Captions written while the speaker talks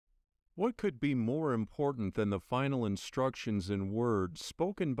What could be more important than the final instructions in words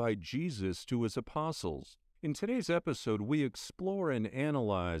spoken by Jesus to his apostles? In today's episode, we explore and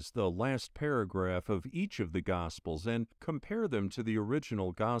analyze the last paragraph of each of the Gospels and compare them to the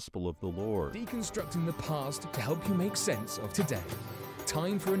original Gospel of the Lord. Deconstructing the past to help you make sense of today.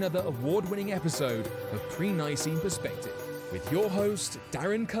 Time for another award-winning episode of Pre-Nicene Perspective with your host,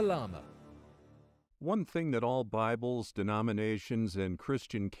 Darren Kalama. One thing that all Bibles, denominations, and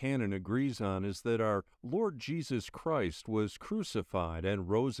Christian canon agrees on is that our Lord Jesus Christ was crucified and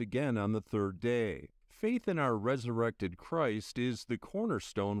rose again on the third day. Faith in our resurrected Christ is the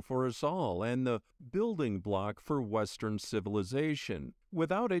cornerstone for us all and the building block for Western civilization.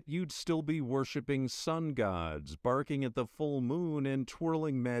 Without it, you'd still be worshiping sun gods, barking at the full moon, and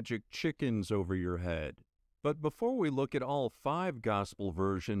twirling magic chickens over your head. But before we look at all 5 gospel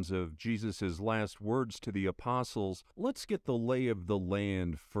versions of Jesus' last words to the apostles, let's get the lay of the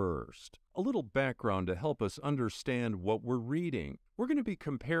land first. A little background to help us understand what we're reading. We're going to be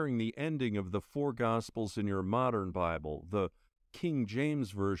comparing the ending of the 4 Gospels in your modern Bible, the King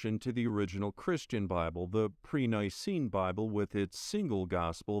James Version, to the original Christian Bible, the Pre-Nicene Bible with its single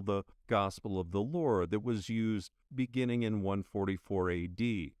gospel, the Gospel of the Lord, that was used beginning in 144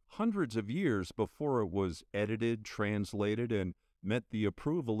 A.D., hundreds of years before it was edited, translated, and met the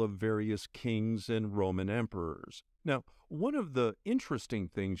approval of various kings and Roman emperors. Now, one of the interesting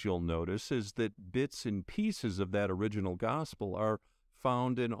things you'll notice is that bits and pieces of that original gospel are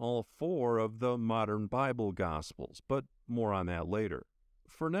found in all 4 of the modern Bible Gospels, but more on that later.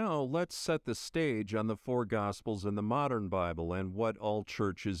 For now, let's set the stage on the 4 Gospels in the modern Bible and what all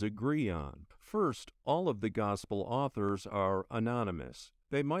churches agree on. First, all of the Gospel authors are anonymous.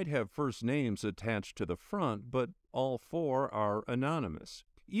 They might have first names attached to the front, but all 4 are anonymous.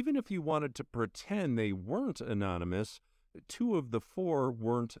 Even if you wanted to pretend they weren't anonymous, 2 of the 4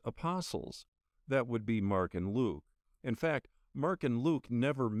 weren't apostles. That would be Mark and Luke. In fact, Mark and Luke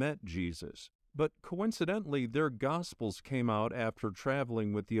never met Jesus, but coincidentally, their Gospels came out after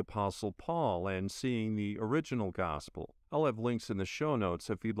traveling with the Apostle Paul and seeing the original Gospel. I'll have links in the show notes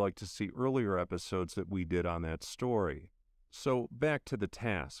if you'd like to see earlier episodes that we did on that story. So, back to the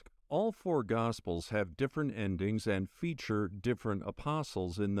task. All 4 Gospels have different endings and feature different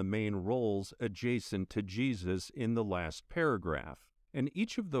apostles in the main roles adjacent to Jesus in the last paragraph. And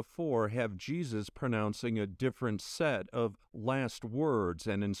each of the 4 have Jesus pronouncing a different set of last words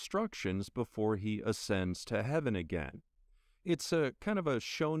and instructions before he ascends to heaven again. It's a kind of a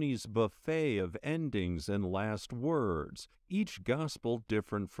Shoney's buffet of endings and last words, each gospel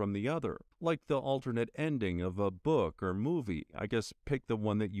different from the other, like the alternate ending of a book or movie. I guess pick the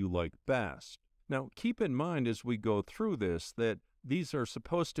one that you like best. Now, keep in mind as we go through this that these are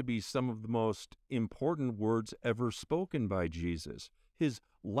supposed to be some of the most important words ever spoken by Jesus, his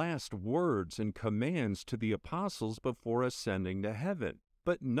last words and commands to the apostles before ascending to heaven.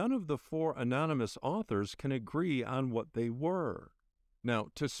 But none of the 4 anonymous authors can agree on what they were. Now,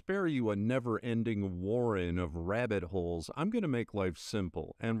 to spare you a never-ending warren of rabbit holes, I'm going to make life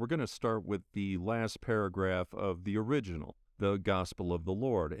simple, and we're going to start with the last paragraph of the original, the Gospel of the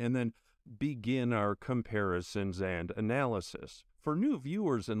Lord, and then begin our comparisons and analysis. For new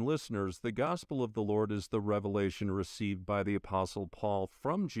viewers and listeners, the Gospel of the Lord is the revelation received by the Apostle Paul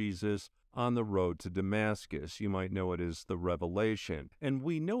from Jesus on the road to Damascus. You might know it as the Revelation. And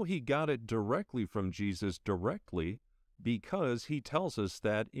we know he got it directly from Jesus because he tells us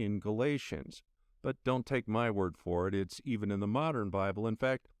that in Galatians. But don't take my word for it. It's even in the modern Bible. In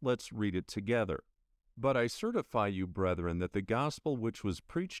fact, let's read it together. But I certify you, brethren, that the gospel which was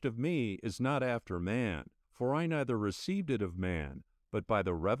preached of me is not after man, for I neither received it of man, but by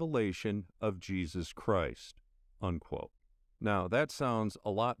the revelation of Jesus Christ." Unquote. Now, that sounds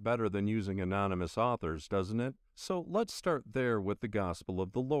a lot better than using anonymous authors, doesn't it? So let's start there with the Gospel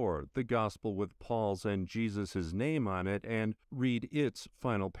of the Lord, the Gospel with Paul's and Jesus' name on it, and read its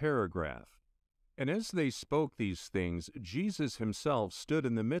final paragraph. "And as they spoke these things, Jesus himself stood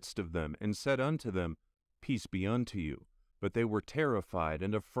in the midst of them, and said unto them, Peace be unto you. But they were terrified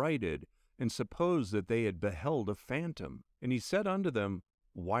and affrighted, and supposed that they had beheld a phantom. And he said unto them,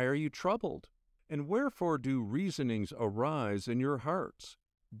 Why are you troubled? And wherefore do reasonings arise in your hearts?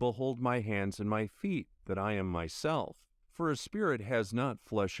 Behold my hands and my feet, that I am myself. For a spirit has not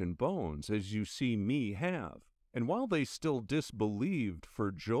flesh and bones, as you see me have. And while they still disbelieved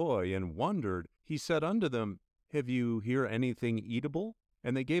for joy and wondered, he said unto them, Have you here anything eatable?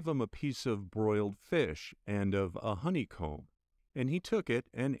 And they gave him a piece of broiled fish, and of a honeycomb. And he took it,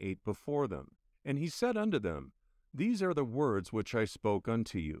 and ate before them. And he said unto them, These are the words which I spoke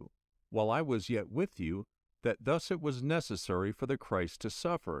unto you, while I was yet with you, that thus it was necessary for the Christ to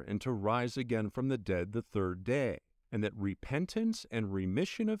suffer and to rise again from the dead the third day, and that repentance and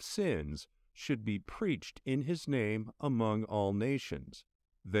remission of sins should be preached in his name among all nations.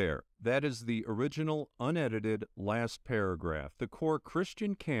 There, that is the original, unedited last paragraph, the core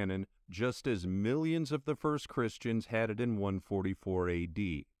Christian canon, just as millions of the first Christians had it in 144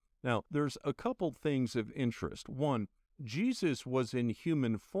 A.D. Now, there's a couple things of interest. One, Jesus was in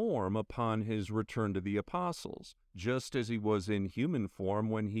human form upon his return to the apostles, just as he was in human form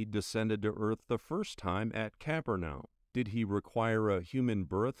when he descended to earth the first time at Capernaum. Did he require a human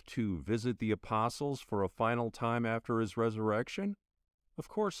birth to visit the apostles for a final time after his resurrection? Of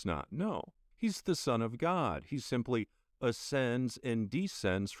course not, no. He's the Son of God. He simply ascends and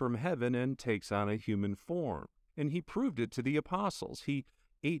descends from heaven and takes on a human form. And he proved it to the apostles. He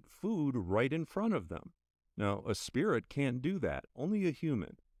ate food right in front of them. Now, a spirit can't do that, only a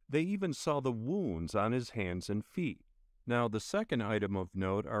human. They even saw the wounds on his hands and feet. Now, the second item of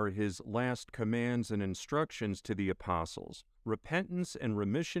note are his last commands and instructions to the apostles. Repentance and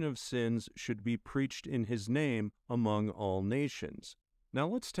remission of sins should be preached in his name among all nations. Now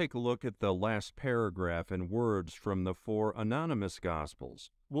let's take a look at the last paragraph and words from the 4 anonymous Gospels.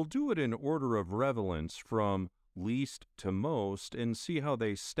 We'll do it in order of relevance from least to most and see how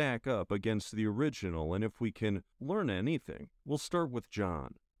they stack up against the original, and if we can learn anything. We'll start with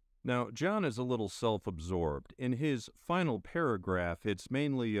John. Now, John is a little self-absorbed. In his final paragraph, it's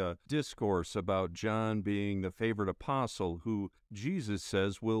mainly a discourse about John being the favorite apostle who Jesus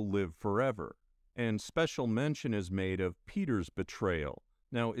says will live forever. And special mention is made of Peter's betrayal.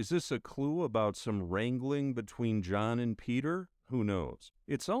 Now, is this a clue about some wrangling between John and Peter? Who knows?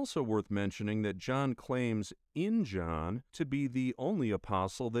 It's also worth mentioning that John claims in John to be the only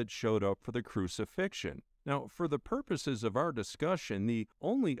apostle that showed up for the crucifixion. Now, for the purposes of our discussion, the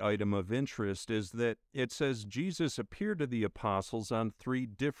only item of interest is that it says Jesus appeared to the apostles on 3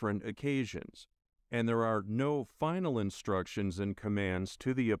 different occasions. And there are no final instructions and commands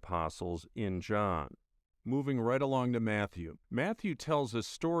to the apostles in John. Moving right along to Matthew. Matthew tells a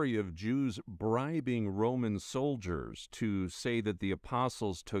story of Jews bribing Roman soldiers to say that the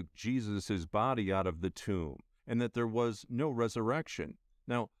apostles took Jesus' body out of the tomb and that there was no resurrection.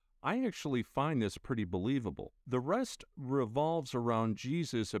 Now, I actually find this pretty believable. The rest revolves around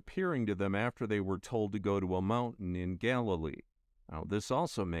Jesus appearing to them after they were told to go to a mountain in Galilee. Now, this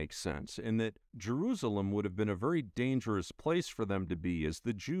also makes sense in that Jerusalem would have been a very dangerous place for them to be as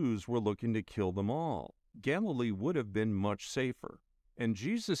the Jews were looking to kill them all. Galilee would have been much safer. And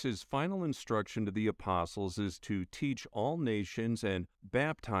Jesus' final instruction to the apostles is to teach all nations and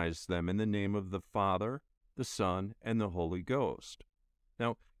baptize them in the name of the Father, the Son, and the Holy Ghost.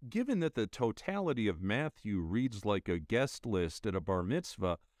 Now, given that the totality of Matthew reads like a guest list at a bar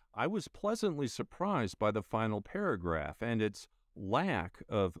mitzvah, I was pleasantly surprised by the final paragraph and its lack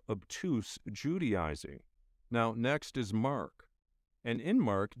of obtuse Judaizing. Now, next is Mark. And in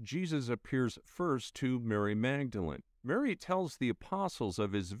Mark, Jesus appears first to Mary Magdalene. Mary tells the apostles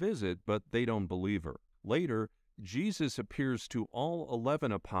of his visit, but they don't believe her. Later, Jesus appears to all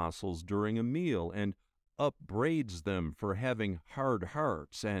 11 apostles during a meal and upbraids them for having hard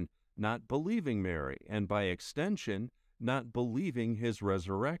hearts and not believing Mary, and by extension, not believing his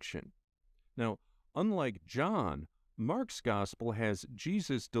resurrection. Now, unlike John, Mark's gospel has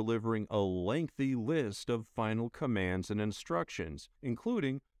Jesus delivering a lengthy list of final commands and instructions,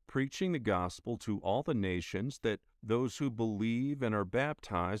 including preaching the gospel to all the nations, that those who believe and are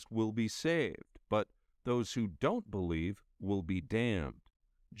baptized will be saved, but those who don't believe will be damned.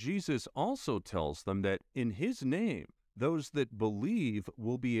 Jesus also tells them that in his name, those that believe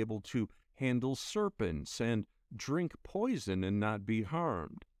will be able to handle serpents and drink poison and not be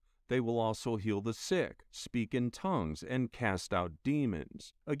harmed. They will also heal the sick, speak in tongues, and cast out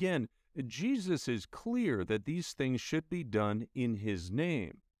demons. Again, Jesus is clear that these things should be done in his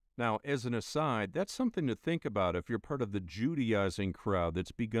name. Now, as an aside, that's something to think about if you're part of the Judaizing crowd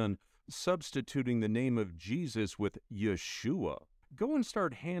that's begun substituting the name of Jesus with Yeshua. Go and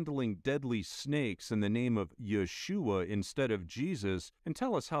start handling deadly snakes in the name of Yeshua instead of Jesus and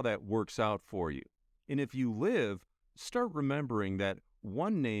tell us how that works out for you. And if you live, start remembering that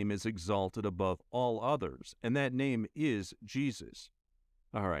one name is exalted above all others, and that name is Jesus.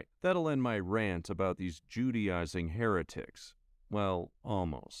 All right, that'll end my rant about these Judaizing heretics. Well,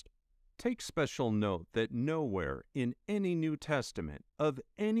 almost. Take special note that nowhere in any New Testament, of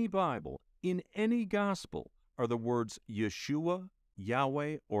any Bible, in any Gospel, are the words Yeshua,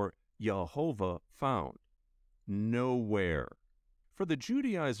 Yahweh, or Jehovah found. Nowhere. For the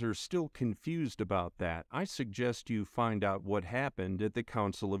Judaizers still confused about that, I suggest you find out what happened at the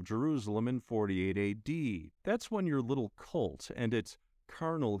Council of Jerusalem in 48 AD. That's when your little cult and its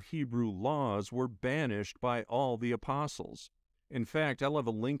carnal Hebrew laws were banished by all the apostles. In fact, I'll have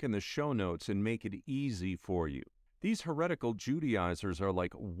a link in the show notes and make it easy for you. These heretical Judaizers are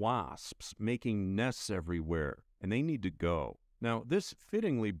like wasps making nests everywhere, and they need to go. Now, this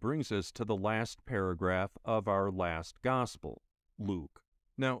fittingly brings us to the last paragraph of our last gospel, Luke.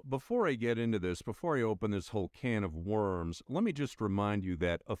 Now, before I get into this, before I open this whole can of worms, let me just remind you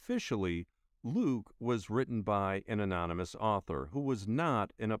that officially, Luke was written by an anonymous author who was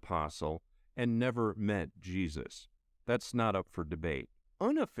not an apostle and never met Jesus. That's not up for debate.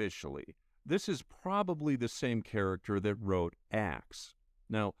 Unofficially, this is probably the same character that wrote Acts.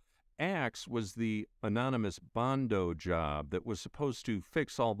 Now, Acts was the anonymous bondo job that was supposed to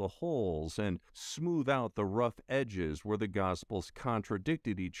fix all the holes and smooth out the rough edges where the Gospels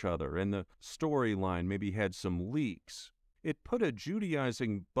contradicted each other and the storyline maybe had some leaks. It put a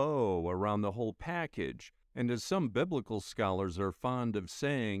Judaizing bow around the whole package, and as some biblical scholars are fond of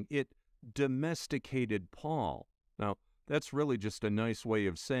saying, it domesticated Paul. Now, that's really just a nice way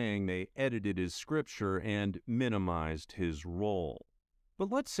of saying they edited his scripture and minimized his role. But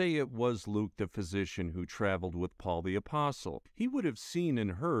let's say it was Luke the physician who traveled with Paul the apostle. He would have seen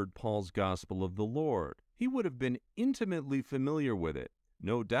and heard Paul's gospel of the Lord. He would have been intimately familiar with it.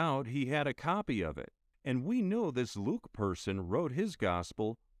 No doubt he had a copy of it. And we know this Luke person wrote his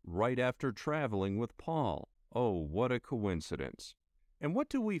gospel right after traveling with Paul. Oh, what a coincidence. And what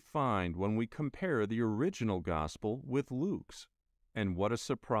do we find when we compare the original gospel with Luke's? And what a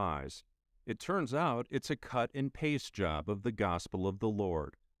surprise. It turns out it's a cut and paste job of the gospel of the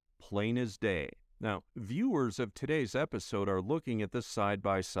Lord, plain as day. Now, viewers of today's episode are looking at the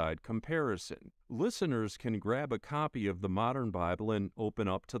side-by-side comparison. Listeners can grab a copy of the Modern Bible and open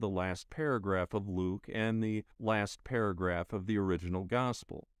up to the last paragraph of Luke and the last paragraph of the original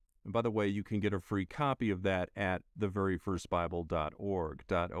gospel. And by the way, you can get a free copy of that at theveryfirstbible.org.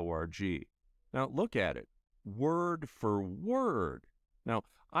 Now, look at it, word for word. Now,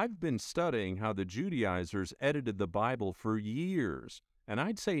 I've been studying how the Judaizers edited the Bible for years, and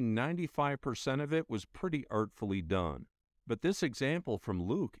I'd say 95% of it was pretty artfully done. But this example from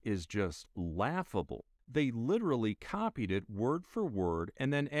Luke is just laughable. They literally copied it word for word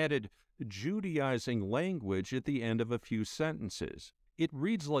and then added Judaizing language at the end of a few sentences. It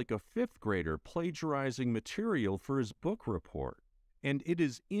reads like a fifth grader plagiarizing material for his book report. And it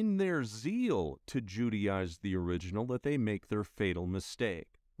is in their zeal to Judaize the original that they make their fatal mistake.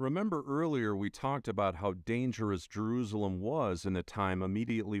 Remember earlier we talked about how dangerous Jerusalem was in the time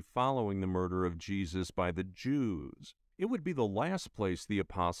immediately following the murder of Jesus by the Jews. It would be the last place the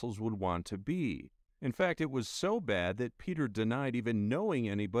apostles would want to be. In fact, it was so bad that Peter denied even knowing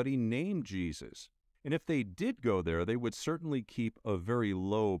anybody named Jesus. And if they did go there, they would certainly keep a very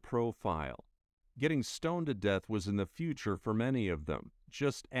low profile. Getting stoned to death was in the future for many of them.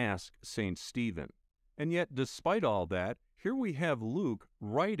 Just ask St. Stephen. And yet, despite all that, here we have Luke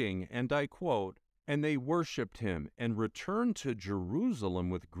writing, and I quote, "And they worshipped him, and returned to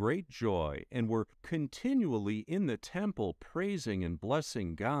Jerusalem with great joy, and were continually in the temple praising and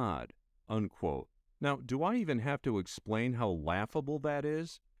blessing God," unquote. Now, do I even have to explain how laughable that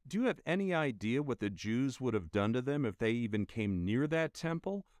is? Do you have any idea what the Jews would have done to them if they even came near that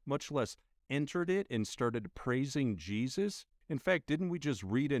temple, much less entered it and started praising Jesus? In fact, didn't we just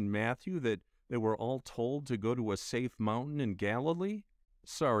read in Matthew that they were all told to go to a safe mountain in Galilee?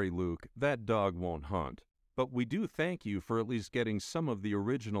 Sorry, Luke, that dog won't hunt. But we do thank you for at least getting some of the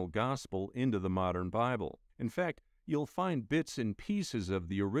original gospel into the modern Bible. In fact, you'll find bits and pieces of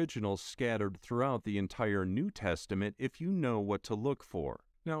the original scattered throughout the entire New Testament if you know what to look for.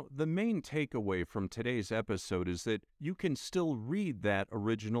 Now, the main takeaway from today's episode is that you can still read that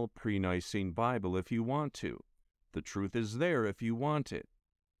original Pre-Nicene Bible if you want to. The truth is there if you want it.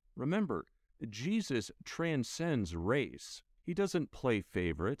 Remember, Jesus transcends race. He doesn't play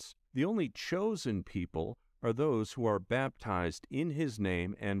favorites. The only chosen people are those who are baptized in his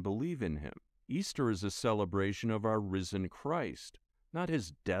name and believe in him. Easter is a celebration of our risen Christ, not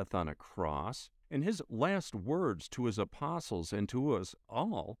his death on a cross. And his last words to his apostles and to us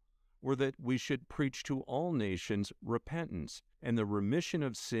all were that we should preach to all nations repentance and the remission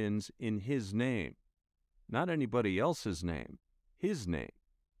of sins in his name. Not anybody else's name, his name,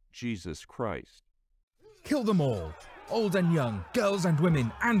 Jesus Christ. Kill them all, old and young, girls and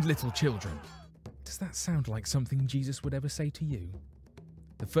women, and little children. Does that sound like something Jesus would ever say to you?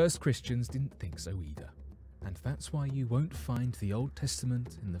 The first Christians didn't think so either. And that's why you won't find the Old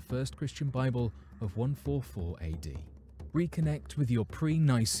Testament in the First Christian Bible of 144 AD. Reconnect with your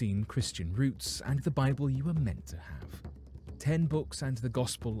pre-Nicene Christian roots and the Bible you were meant to have. 10 books and the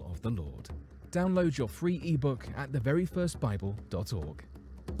Gospel of the Lord. Download your free ebook at theveryfirstbible.org.